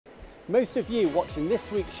Most of you watching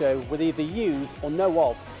this week's show will either use or know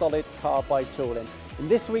of solid carbide tooling. In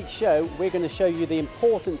this week's show, we're going to show you the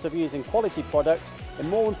importance of using quality product and,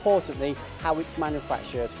 more importantly, how it's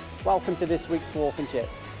manufactured. Welcome to this week's Swarf and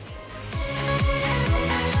Chips.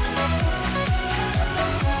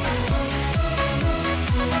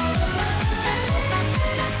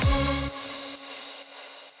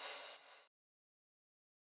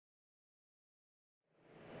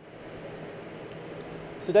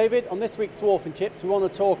 So David, on this week's Swarf and Chips, we want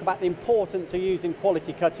to talk about the importance of using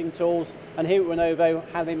quality cutting tools and here at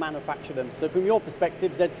RENOVO, how they manufacture them. So from your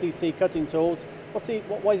perspective, ZCC Cutting Tools,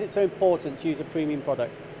 why is it so important to use a premium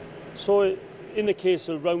product? So in the case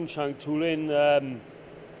of round shank tooling,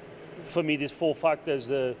 for me there's four factors.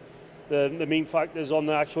 The main factors on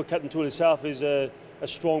the actual cutting tool itself is a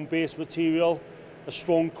strong base material, a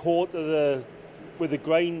strong coat with the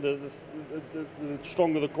grind. The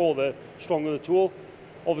stronger the core, the stronger the tool.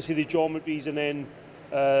 Obviously the geometries, and then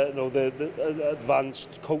the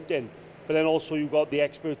advanced coating. But then also you've got the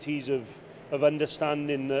expertise of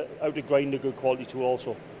understanding how to grind a good quality tool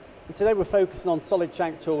also. And today we're focusing on solid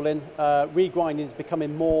shank tooling. Regrinding is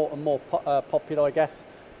becoming more and more popular, I guess.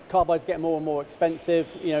 Carbide's getting more and more expensive.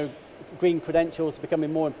 You know, green credentials are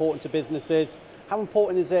becoming more important to businesses. How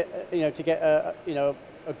important is it, to get a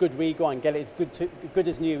good regrind, get it as good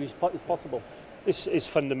as new as possible? It's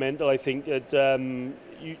fundamental. I think that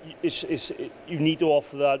you need to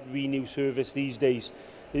offer that renew service these days.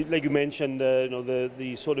 Like you mentioned,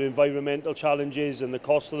 the sort of environmental challenges and the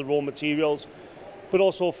cost of the raw materials, but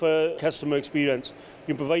also for customer experience.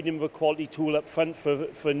 You provide them with a quality tool up front for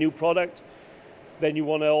a new product. Then you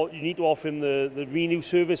need to offer them the renew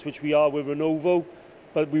service, which we are with RENOVO,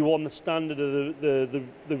 but we want the standard of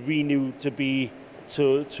the renew to be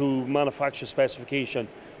to manufacturer specification.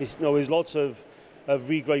 There's lots of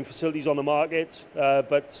regrind facilities on the market,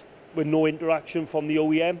 but with no interaction from the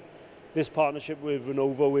OEM. This partnership with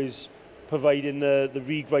RENOVO is providing the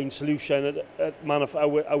regrind solution at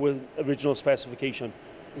our original specification.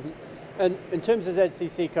 Mm-hmm. And in terms of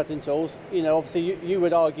ZCC Cutting Tools, obviously you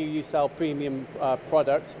would argue you sell premium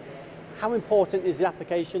product. How important is the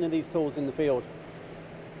application of these tools in the field?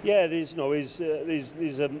 Yeah, there's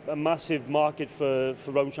a massive market for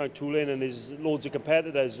round shank tooling, and there's loads of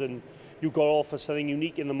competitors, and you've got to offer something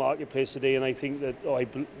unique in the marketplace today. And I think that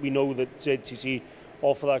we know that ZCC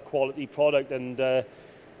offer that quality product, and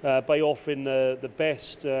by offering the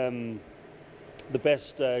best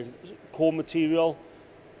core material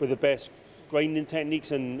with the best grinding techniques,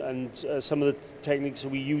 and some of the techniques that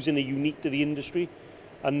we use are unique to the industry,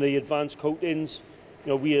 and the advanced coatings.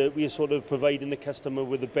 We are sort of providing the customer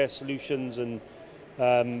with the best solutions and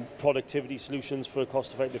productivity solutions for a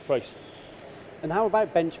cost-effective price. And how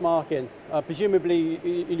about benchmarking? Presumably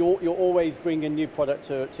you're always bringing new product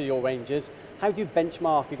to your ranges. How do you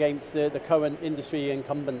benchmark against the current industry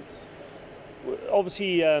incumbents?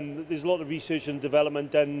 Obviously, there's a lot of research and development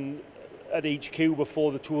done at HQ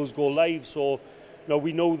before the tools go live. So,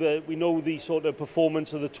 we know the sort of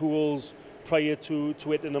performance of the tools prior to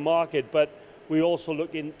it in the market, but we're also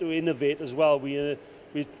looking to innovate as well. We're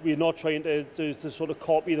not trying to sort of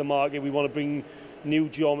copy the market. We want to bring new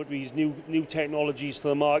geometries, new technologies to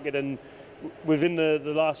the market. And within the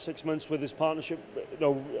last 6 months with this partnership,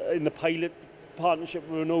 in the pilot partnership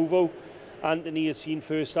with RENOVO, Anthony has seen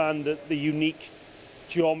firsthand the unique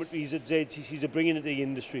geometries that ZCCs are bringing into the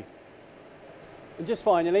industry. And just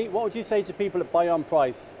finally, what would you say to people that buy on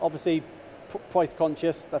price? Obviously, price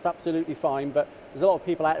conscious, that's absolutely fine, but there's a lot of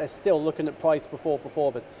people out there still looking at price before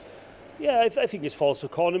performance. Yeah, I think it's false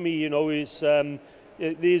economy. There's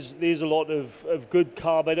a lot of good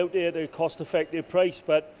carbide out there at a cost-effective price,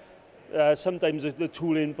 but sometimes the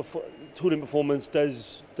tooling performance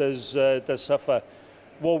does suffer.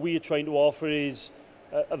 What we are trying to offer is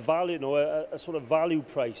a value, a sort of value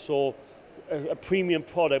price, so a premium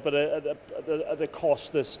product, but at a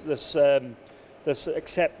cost that's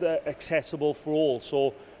accessible for all.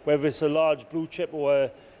 So whether it's a large blue chip or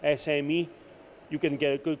a SME, you can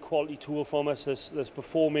get a good quality tool from us that's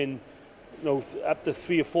performing up to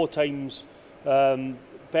 3 or 4 times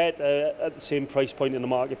better at the same price point in the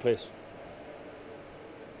marketplace.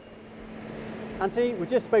 Anthony, we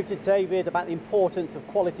just spoke to David about the importance of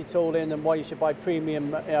quality tooling and why you should buy premium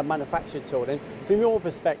manufactured tooling. From your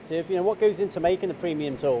perspective, what goes into making a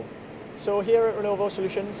premium tool? So here at RENOVO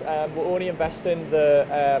Solutions, we're only investing in the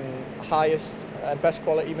highest and best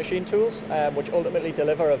quality machine tools, which ultimately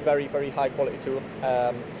deliver a very, very high quality tool.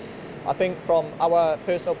 I think from our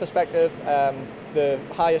personal perspective, the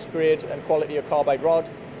highest grade and quality of carbide rod,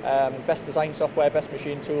 best design software, best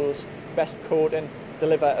machine tools, best coating,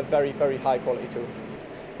 deliver a very, very high quality tool.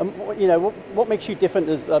 You know, what makes you different?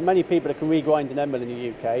 There's many people that can regrind and mill in the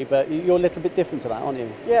UK, but you're a little bit different to that, aren't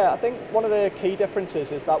you? Yeah, I think one of the key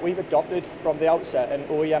differences is that we've adopted from the outset an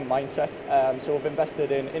OEM mindset. So we've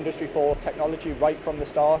invested in Industry 4 technology right from the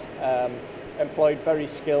start, employed very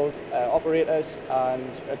skilled operators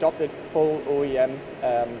and adopted full OEM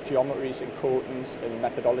geometries and coatings and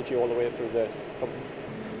methodology all the way through the company.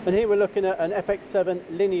 And here we're looking at an FX7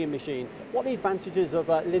 linear machine. What are the advantages of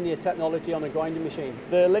linear technology on a grinding machine?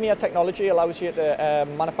 The linear technology allows you to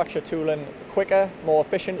manufacture tooling quicker, more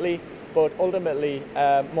efficiently, but ultimately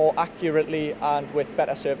more accurately and with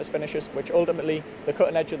better surface finishes, which ultimately the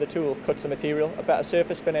cutting edge of the tool cuts the material. A better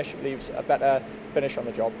surface finish leaves a better finish on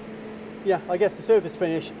the job. Yeah, I guess the surface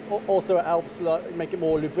finish also helps make it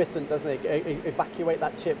more lubricant, doesn't it? Evacuate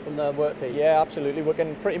that chip from the workpiece. Yeah, absolutely. We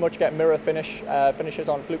can pretty much get mirror finishes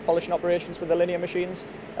on flute polishing operations with the linear machines,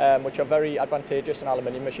 which are very advantageous in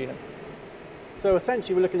aluminium machining. So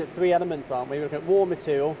essentially we're looking at three elements, aren't we? We're looking at raw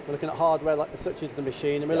material, we're looking at hardware such as the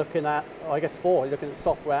machine, and we're looking at, I guess four, we're looking at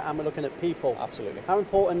software, and we're looking at people. Absolutely. How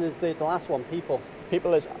important is the last one, people?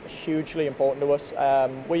 People is hugely important to us.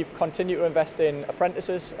 We've continued to invest in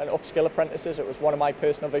apprentices and upskill apprentices. It was one of my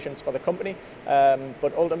personal visions for the company,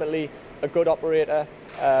 but ultimately a good operator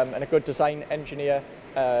and a good design engineer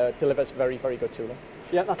delivers very, very good tooling.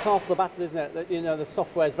 Yeah, that's half the battle, isn't it? That, you know, the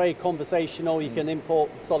software is very conversational. You can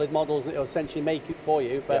import solid models that will essentially make it for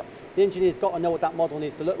you, but the engineer's got to know what that model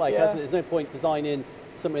needs to look like, hasn't it? There's no point designing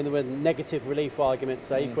something with negative relief, for argument's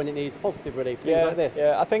sake, when it needs positive relief, things like this.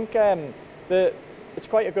 Yeah, I think it's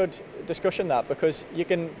quite a good discussion, that, because you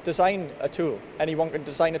can design a tool, anyone can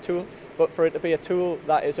design a tool, but for it to be a tool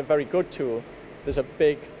that is a very good tool, there's a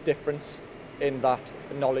big difference in that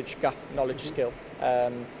knowledge gap, knowledge skill,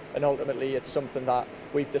 and ultimately it's something that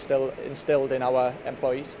we've instilled in our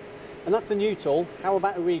employees. And that's a new tool. How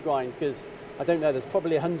about a regrind? Because I don't know, there's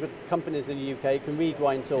probably 100 companies in the UK can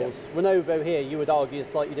regrind tools. Yeah. RENOVO here, you would argue, is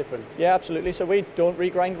slightly different. Yeah, absolutely. So we don't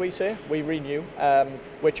regrind, we renew,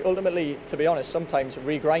 which ultimately, to be honest, sometimes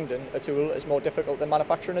regrinding a tool is more difficult than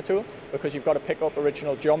manufacturing a tool, because you've got to pick up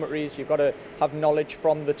original geometries, you've got to have knowledge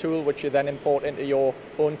from the tool, which you then import into your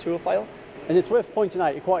own tool file. And it's worth pointing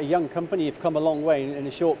out, you're quite a young company, you've come a long way in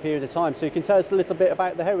a short period of time, so you can tell us a little bit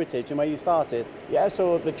about the heritage and where you started. Yeah,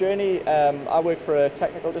 so the journey, I worked for a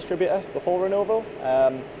technical distributor before RENOVO.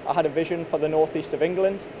 I had a vision for the northeast of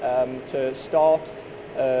England to start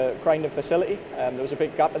a grinding facility. There was a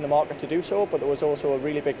big gap in the market to do so, but there was also a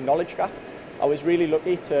really big knowledge gap. I was really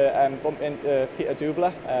lucky to bump into Peter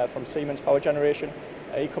Dubler from Siemens Power Generation.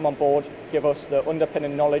 He come on board, give us the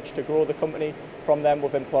underpinning knowledge to grow the company. From them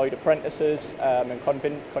we've employed apprentices and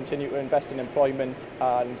continue to invest in employment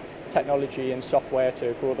and technology and software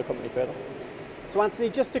to grow the company further. So Anthony,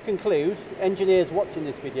 just to conclude, engineers watching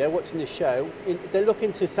this video, watching this show, they're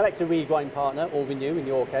looking to select a regrind partner, or renew in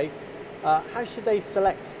your case. How should they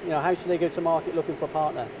select, how should they go to market looking for a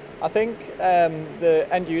partner? I think the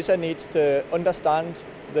end user needs to understand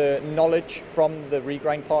the knowledge from the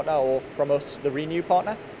regrind partner, or from us, the renew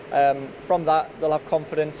partner. From that, they'll have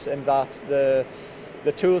confidence in that the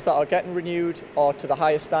tools that are getting renewed are to the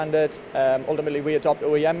highest standard. Ultimately, we adopt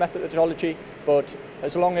OEM methodology, but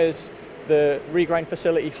as long as the regrind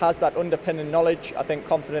facility has that underpinning knowledge, I think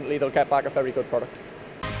confidently they'll get back a very good product.